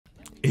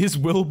Is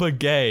Wilbur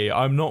gay?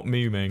 I'm not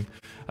memeing.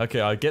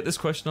 Okay, I get this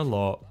question a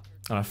lot,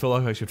 and I feel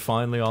like I should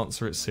finally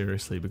answer it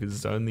seriously because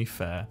it's only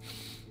fair.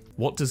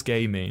 What does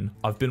gay mean?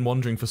 I've been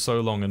wondering for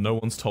so long and no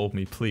one's told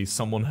me. Please,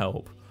 someone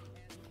help.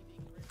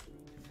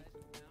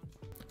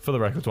 For the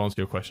record, to answer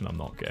your question, I'm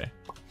not gay.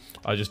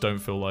 I just don't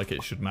feel like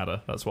it should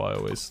matter. That's why I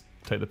always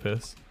take the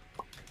piss.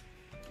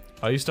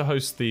 I used to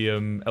host the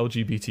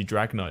LGBT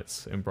drag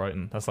nights in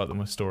Brighton. That's like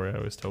my story I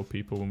always tell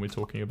people when we're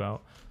talking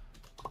about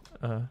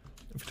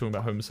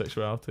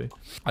homosexuality.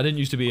 I didn't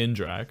used to be in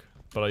drag,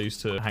 but I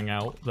used to hang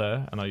out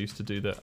there, and I used to do that.